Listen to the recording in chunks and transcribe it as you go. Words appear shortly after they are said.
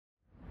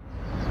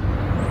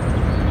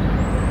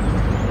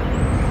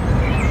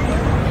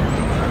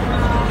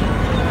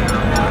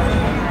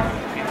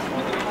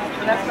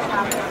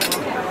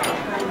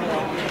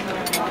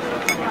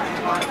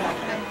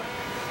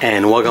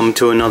and welcome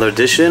to another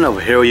edition of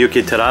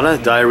Hiroyuki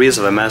Terada, Diaries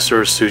of a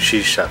Master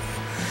Sushi Chef.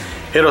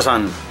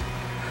 Hiro-san,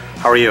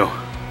 how are you?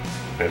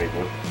 Very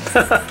good.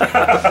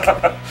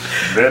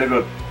 Very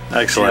good.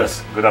 Excellent.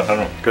 Yes. Good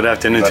afternoon. Good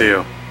afternoon to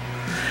you.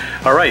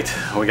 All right,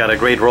 we got a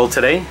great roll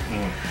today.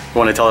 You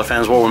want to tell the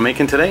fans what we're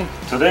making today?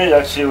 Today,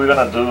 actually, we're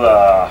gonna do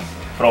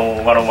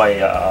from one of my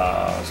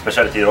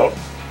specialty roll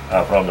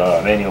from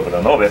the menu of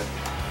the Nobe.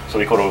 So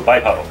we call it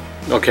Viper roll.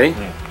 Okay.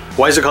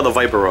 Why is it called the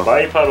Viper roll?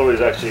 Viper roll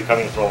is actually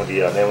coming from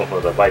the name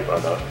for the viper,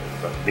 the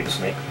big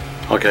snake.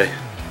 Okay.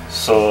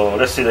 So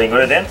let's see the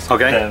ingredients.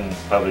 Okay. Then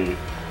probably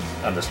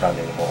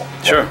understanding more.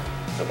 Sure.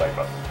 The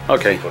viper.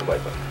 Okay.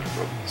 Viper.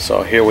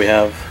 So here we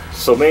have.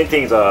 So main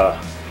things are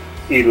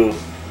eel,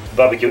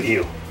 BBQ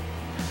eel.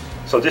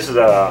 So this is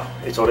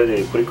it's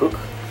already pre-cooked,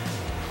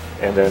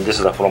 and then this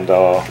is from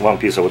the one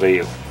piece of the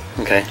eel.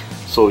 Okay.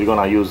 So we're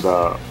gonna use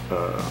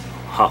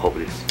half of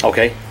this.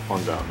 Okay.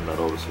 On the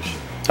roll sushi.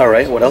 All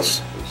right. What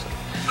else?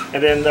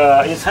 And then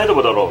inside of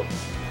the roll,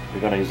 we're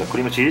gonna use the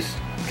cream cheese.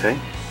 Okay.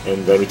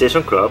 And the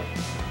imitation crab,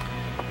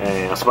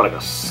 and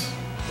asparagus,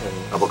 and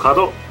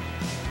avocado,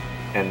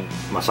 and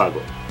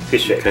masago,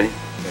 fish egg. Okay.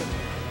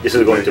 This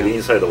is going to be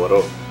inside the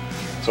roll.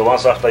 So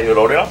once after you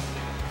roll it up,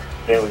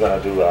 then we're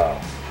gonna do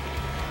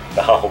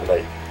the half of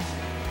the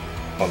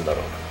on the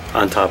roll.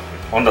 On top.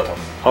 On the top.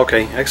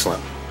 Okay.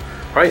 Excellent.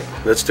 All right.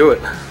 Let's do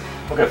it.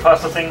 Okay.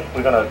 First thing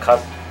we're gonna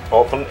cut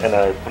open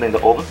and put in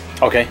the oven.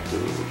 Okay. To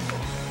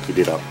heat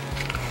it up.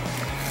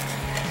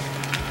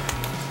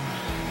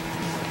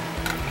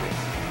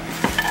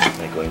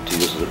 I'm going to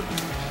use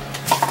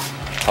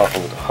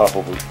half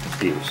of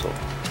the eel. So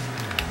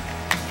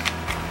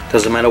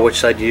Doesn't matter which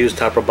side you use,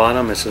 top or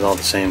bottom. This is all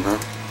the same, huh?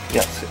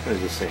 yeah, it's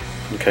the same.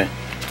 Okay.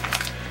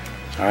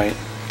 All right.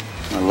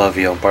 I love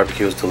eel.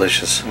 Barbecue is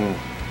delicious.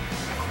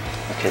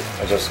 Okay,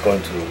 I'm just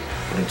going to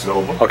put into the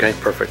oven. Okay,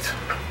 perfect.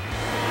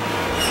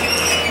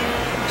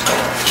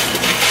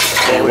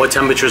 And what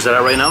temperature is that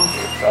at right now?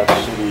 It's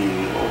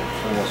actually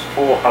almost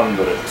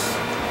 400.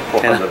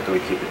 400 we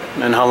keep it.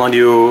 And how long do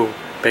you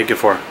bake it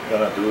for? We're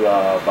gonna do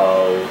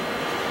about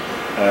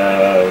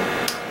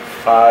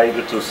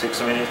 5 to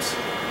 6 minutes.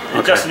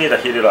 You just need to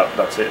heat it up.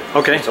 That's it.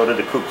 Okay. It's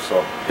already cooked,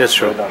 so that's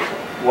true.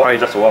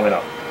 Just warm it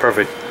up.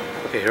 Perfect.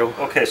 Okay, Hiro.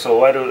 Okay, so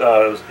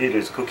while it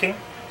is cooking,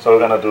 so we're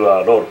gonna do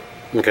a roll.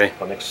 Okay.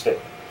 For next step.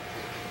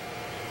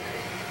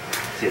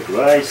 Take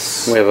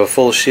rice. We have a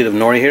full sheet of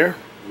nori here.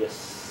 Yes.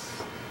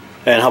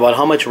 And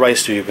how much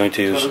rice are you going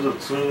to use? So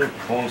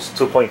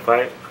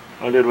 2.5.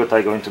 A little bit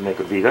I'm going to make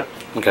it bigger.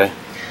 Okay.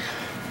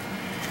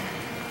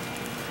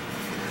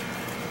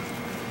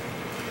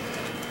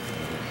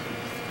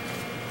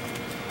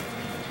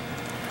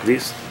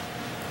 This.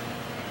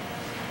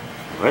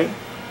 Right.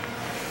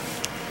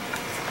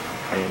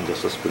 And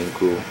just a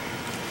sprinkle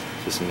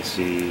sesame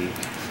seed.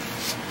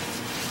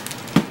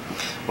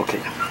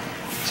 Okay.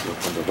 So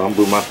on the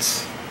bamboo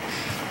mats.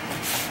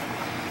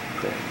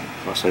 Then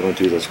first I'm going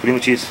to use the cream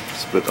cheese.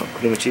 Spread on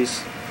cream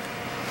cheese.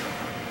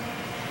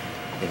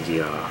 And the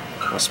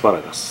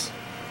asparagus.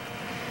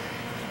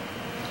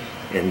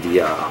 And the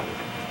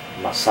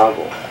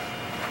masago.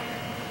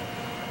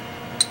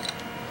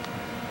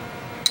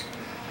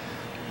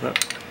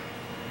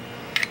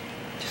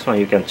 This one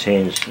you can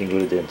change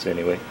ingredients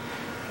anyway.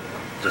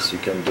 Just you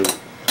can do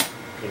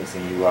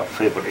anything you are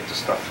favorite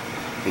stuff.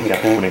 You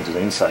can put into the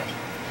inside.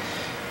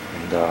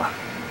 And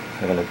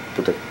I'm gonna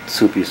put a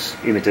 2-piece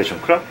imitation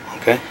crab.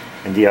 Okay.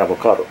 And the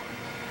avocado.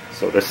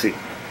 So let's see.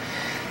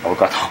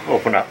 Avocado,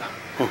 open up.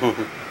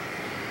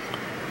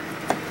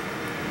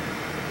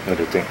 What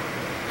do you think?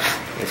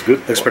 It's good?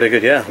 Looks pretty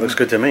good, yeah. Looks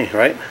good to me,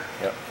 right?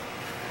 Yeah.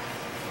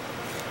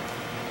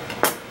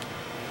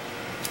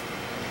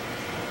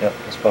 Yeah,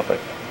 it's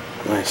perfect.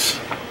 Nice.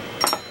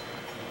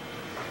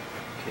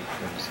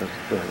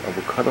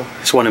 Avocado.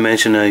 Just want to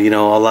mention, you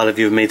know, a lot of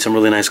you have made some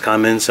really nice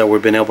comments that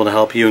we've been able to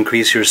help you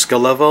increase your skill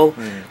level,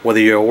 whether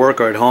you're at work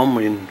or at home.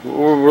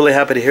 We're really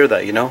happy to hear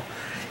that, you know.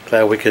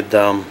 Glad we could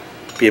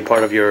be a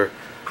part of your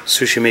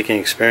sushi making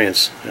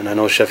experience. And I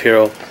know Chef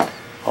Hiro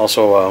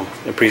also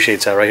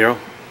appreciates that, right, Hiro?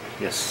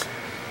 Yes.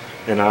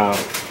 And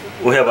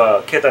we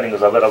have catering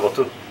is available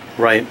too.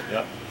 Right.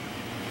 Yeah.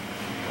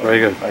 Very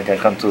good. I can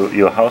come to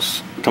your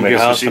house. Come to your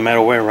house no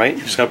matter where, right?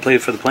 You just got to pay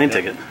for the plane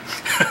ticket.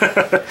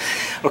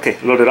 Okay,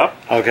 load it up.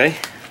 Okay.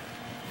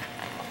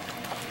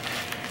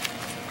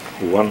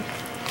 1,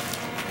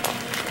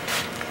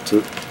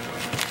 2,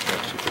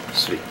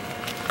 3.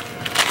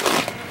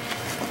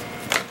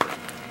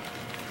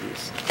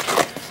 Yes.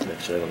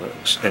 Actually, I'm gonna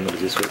end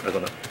this way. I'm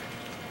gonna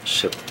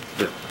shape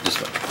this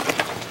one.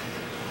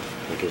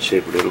 I can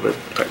shape a little bit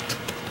tight.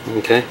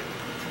 Okay.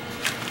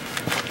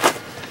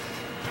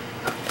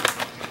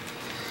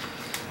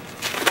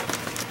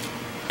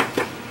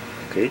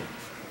 Okay.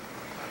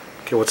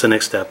 Okay, what's the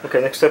next step?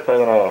 Okay, next step I'm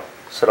gonna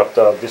set up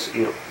this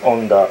eel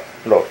on the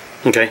roll.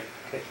 Okay.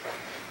 Okay.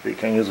 You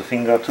can use a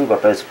finger too,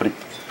 but it's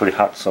pretty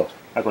hot, so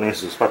I'm gonna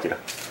use the spatula.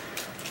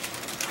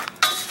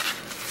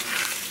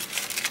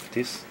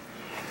 This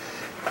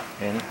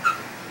and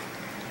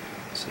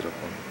set up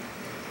on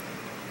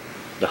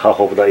the half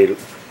of the eel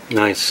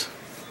Nice.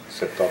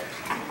 set up.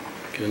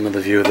 Get another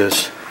view of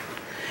this.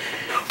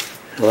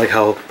 I like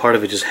how part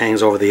of it just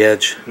hangs over the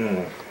edge.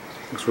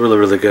 Looks really,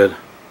 really good.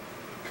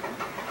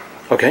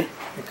 Okay.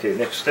 Okay,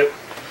 next step,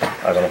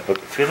 I'm gonna put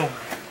film.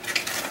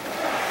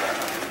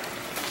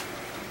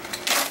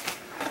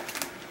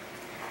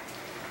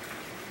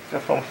 So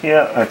from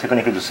here,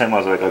 technically the same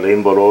as like a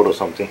rainbow roll or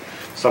something.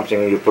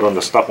 Something you put on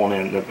the stuff on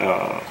in the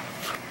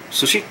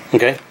sushi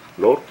Okay.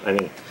 roll. I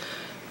mean,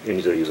 you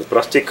need to use a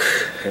plastic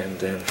and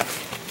then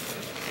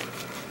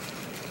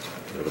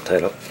you tie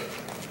it up.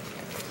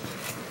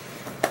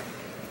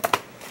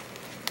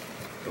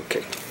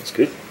 Okay, that's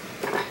good.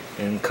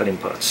 And cutting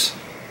parts.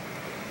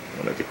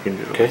 I'm gonna dip in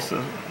the Okay.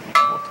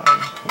 more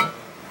time here.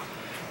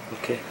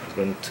 Okay, I'm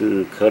going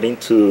to cut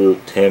into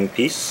 10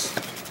 pieces.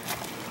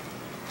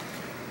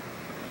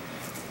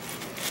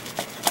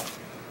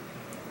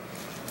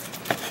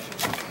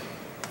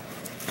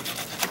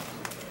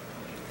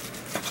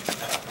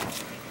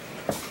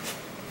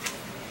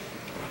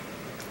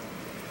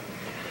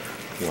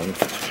 One,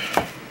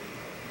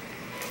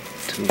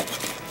 two,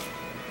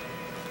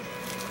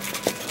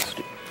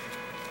 three,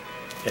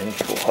 and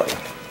 4, 5.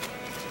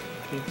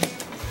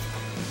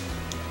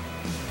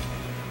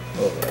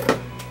 Alright,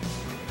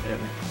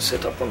 and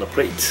set up on the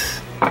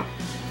plate.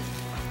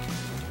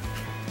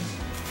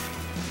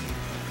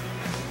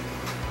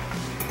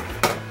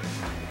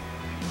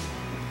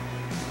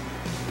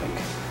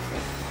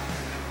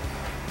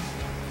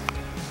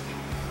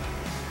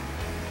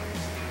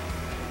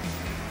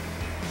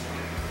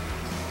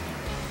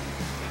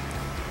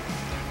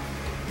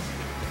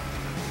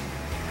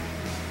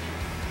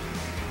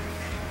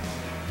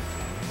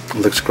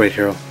 Looks great,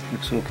 Hiro.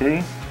 Looks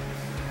okay.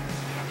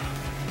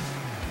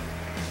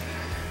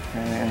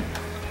 And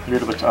a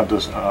little bit of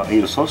this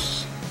eel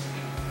sauce.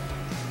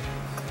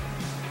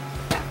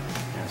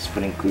 And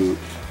sprinkle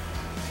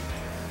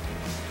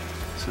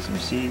sesame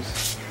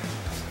seeds.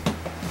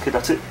 Okay,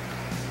 that's it.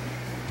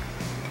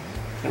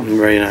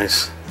 Very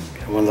nice.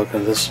 Get one look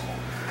at this.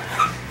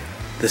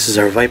 This is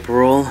our Viper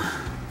roll.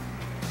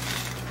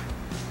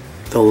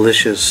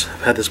 Delicious.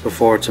 I've had this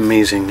before. It's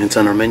amazing. It's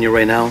on our menu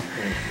right now.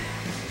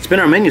 It's been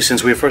our menu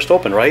since we first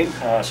opened, right?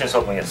 Since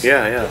open, yes.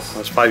 Yeah, yeah. Yes. That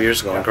was 5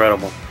 years ago. Yeah.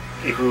 Incredible.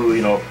 If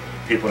you know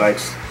people like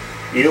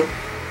eel,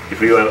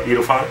 if you are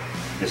eel fan,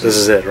 This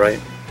is it, right?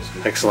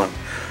 Excellent.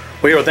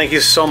 Well, Hiro, thank you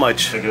so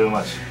much. Thank you very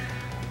much.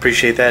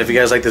 Appreciate that. If you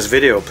guys like this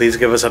video, please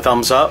give us a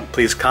thumbs up.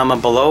 Please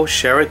comment below,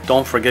 share it.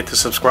 Don't forget to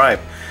subscribe.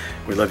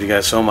 We love you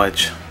guys so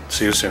much.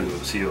 See you soon.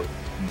 See you.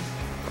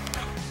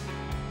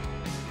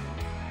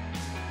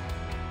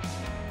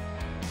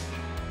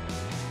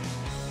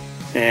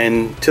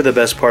 And to the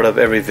best part of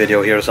every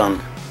video here is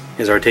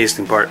our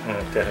tasting part.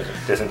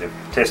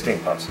 Testing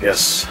parts.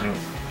 Yes.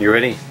 You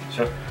ready?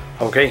 Sure.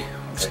 Okay.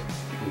 Let's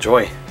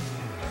enjoy.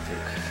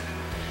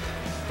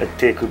 I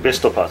take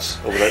best parts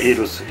of the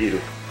eel.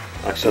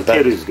 Actually, that-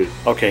 tail is good.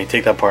 Okay,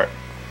 take that part.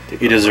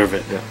 Take You that deserve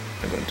part. it. Yeah,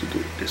 I'm going to do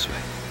it this way.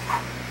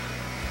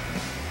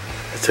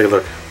 Let's take a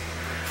look.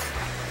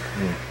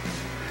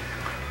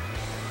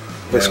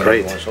 Looks And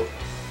great. one shot.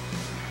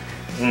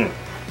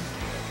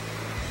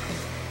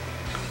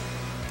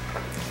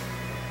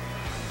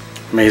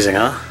 Amazing,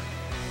 huh?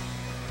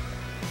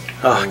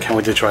 Oh, can't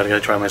wait to try it. I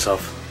gotta try it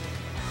myself.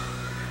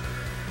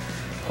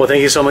 Well,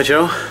 thank you so much,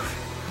 Hiro.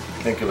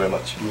 Thank you very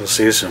much. We'll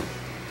see you soon.